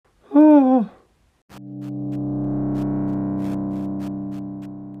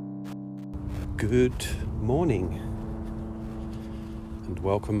Good morning and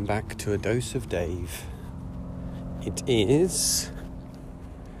welcome back to A Dose of Dave. It is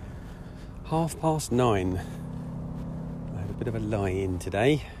 9:30. I had a bit of a lie-in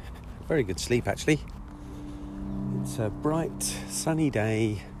today. Very good sleep actually. It's a bright sunny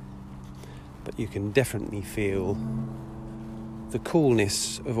day, but you can definitely feel the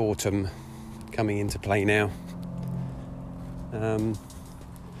coolness of autumn coming into play now. I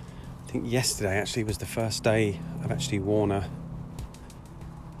think yesterday actually was the first day I've actually worn a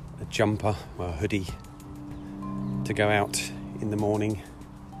jumper or a hoodie to go out in the morning.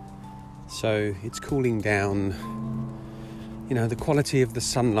 So it's cooling down. You know, the quality of the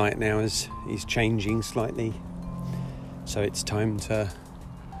sunlight now is changing slightly. So it's time to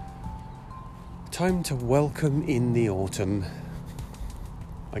welcome in the autumn,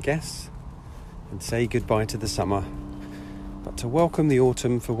 I guess, and say goodbye to the summer. But to welcome the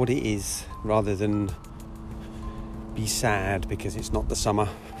autumn for what it is, rather than be sad because it's not the summer.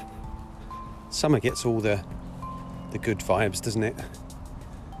 Summer gets all the good vibes, doesn't it?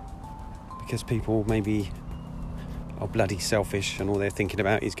 Because people maybe are bloody selfish and all they're thinking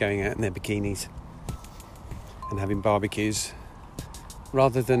about is going out in their bikinis and having barbecues,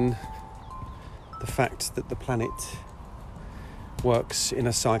 rather than the fact that the planet works in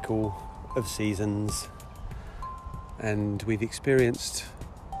a cycle of seasons. And we've experienced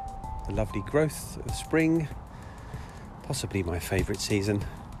the lovely growth of spring, possibly my favourite season.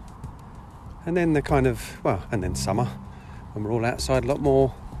 And then and then summer, when we're all outside a lot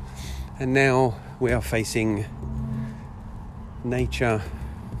more. And now we are facing nature,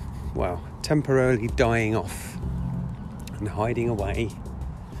 temporarily dying off and hiding away.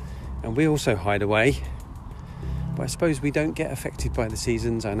 And we also hide away. But I suppose we don't get affected by the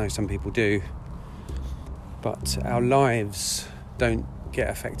seasons. I know some people do. But our lives don't get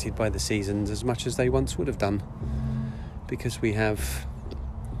affected by the seasons as much as they once would have done, because we have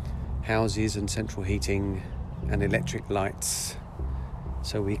houses and central heating and electric lights.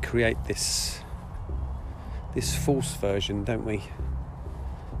 So we create this false version, don't we,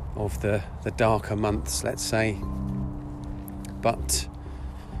 of the darker months, let's say. But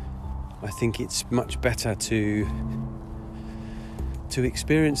I think it's much better to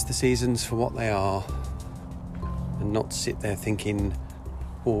experience the seasons for what they are, and not sit there thinking,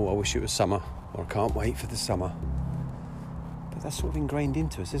 oh, I wish it was summer, or I can't wait for the summer. But that's sort of ingrained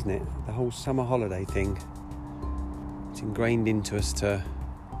into us, isn't it? The whole summer holiday thing. It's ingrained into us to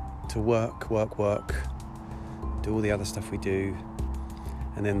work, do all the other stuff we do,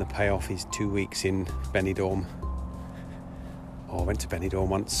 and then the payoff is 2 weeks in Benidorm. Oh, I went to Benidorm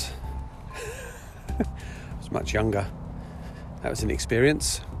once. I was much younger. That was an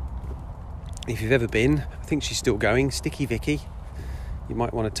experience. If you've ever been, I think she's still going, Sticky Vicky. You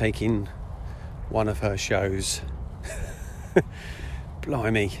might want to take in one of her shows.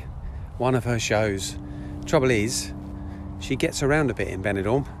 Blimey, one of her shows. Trouble is, she gets around a bit in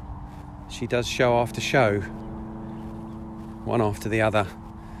Benidorm. She does show after show, one after the other.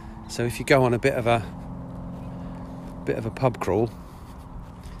 So if you go on a bit of a pub crawl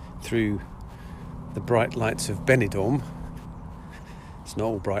through the bright lights of Benidorm, it's not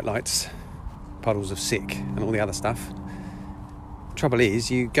all bright lights. Puddles of sick and all the other stuff. Trouble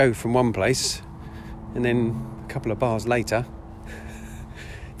is, you go from one place and then a couple of bars later,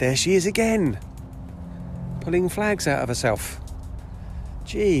 there she is again, pulling flags out of herself.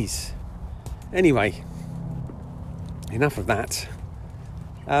 Jeez. Anyway, enough of that.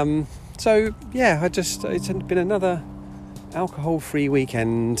 It's been another alcohol-free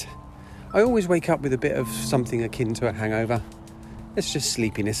weekend. I always wake up with a bit of something akin to a hangover. It's just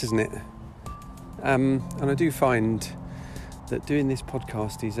sleepiness, isn't it? And I do find that doing this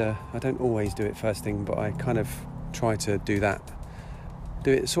podcast is I don't always do it first thing, but I kind of try to do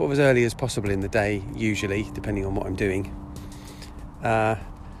it sort of as early as possible in the day, usually, depending on what I'm doing.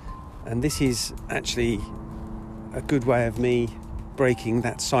 And this is actually a good way of me breaking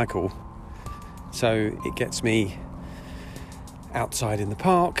that cycle. So it gets me outside in the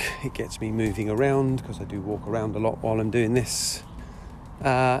park, it gets me moving around, because I do walk around a lot while I'm doing this.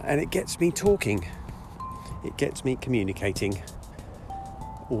 And it gets me talking, it gets me communicating,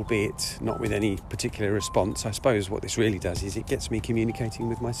 albeit not with any particular response. I suppose what this really does is it gets me communicating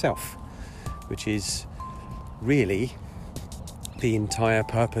with myself, which is really the entire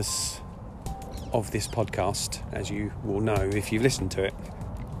purpose of this podcast, as you will know if you've listened to it.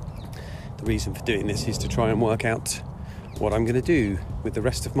 The reason for doing this is to try and work out what I'm going to do with the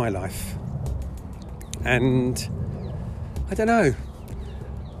rest of my life. And I don't know.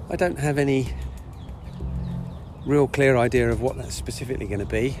 I don't have any real clear idea of what that's specifically going to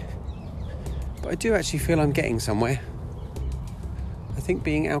be. But I do actually feel I'm getting somewhere. I think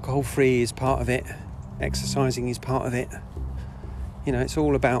being alcohol free is part of it. Exercising is part of it. You know, it's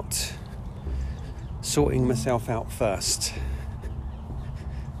all about sorting myself out first.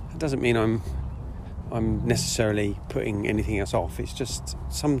 It doesn't mean I'm necessarily putting anything else off. It's just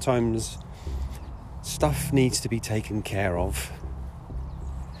sometimes stuff needs to be taken care of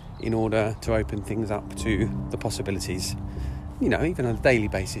in order to open things up to the possibilities. You know, even on a daily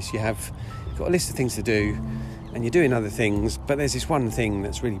basis, you've got a list of things to do and you're doing other things, but there's this one thing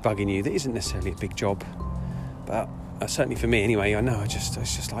that's really bugging you that isn't necessarily a big job. But certainly for me anyway, I know it's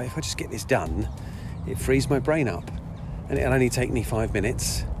just like, if I just get this done, it frees my brain up. And it'll only take me 5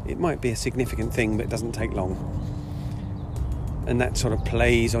 minutes. It might be a significant thing, but it doesn't take long. And that sort of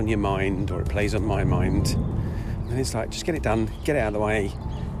plays on your mind, or it plays on my mind. And it's like, just get it done, get it out of the way,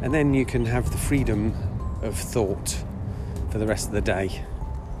 and then you can have the freedom of thought for the rest of the day.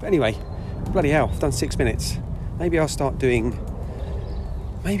 But anyway, bloody hell, I've done 6 minutes. Maybe I'll just start doing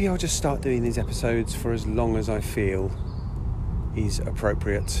these episodes for as long as I feel is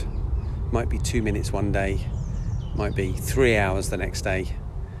appropriate. Might be 2 minutes one day, might be 3 hours the next day.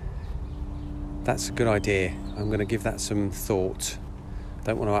 That's a good idea. I'm going to give that some thought.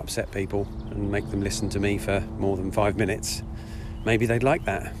 Don't want to upset people and make them listen to me for more than 5 minutes. Maybe they'd like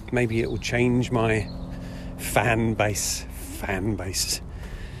that. Maybe it will change my fan base.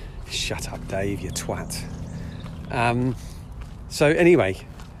 Shut up, Dave, you twat. So anyway,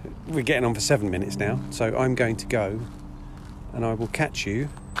 we're getting on for 7 minutes now. So I'm going to go, and I will catch you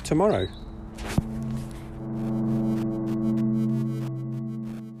tomorrow.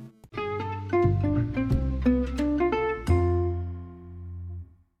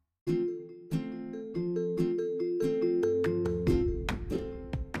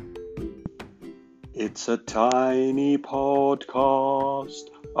 It's a tiny podcast,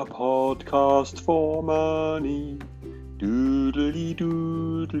 a podcast for money. Doodly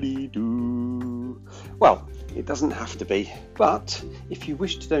doodly doo. Well, it doesn't have to be, but if you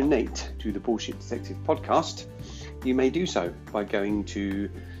wish to donate to the Bullshit Detective podcast, you may do so by going to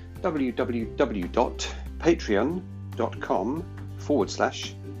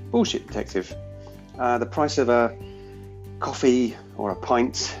www.patreon.com/Bullshit Detective. The price of a coffee or a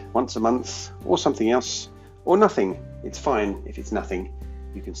pint once a month, or something else, or nothing. It's fine if it's nothing.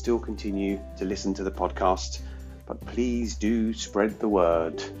 You can still continue to listen to the podcast, but please do spread the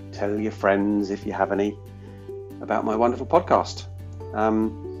word. Tell your friends, if you have any, about my wonderful podcast.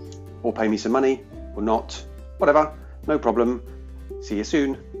 Or pay me some money, or not. Whatever, no problem. See you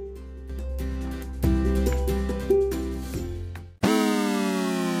soon.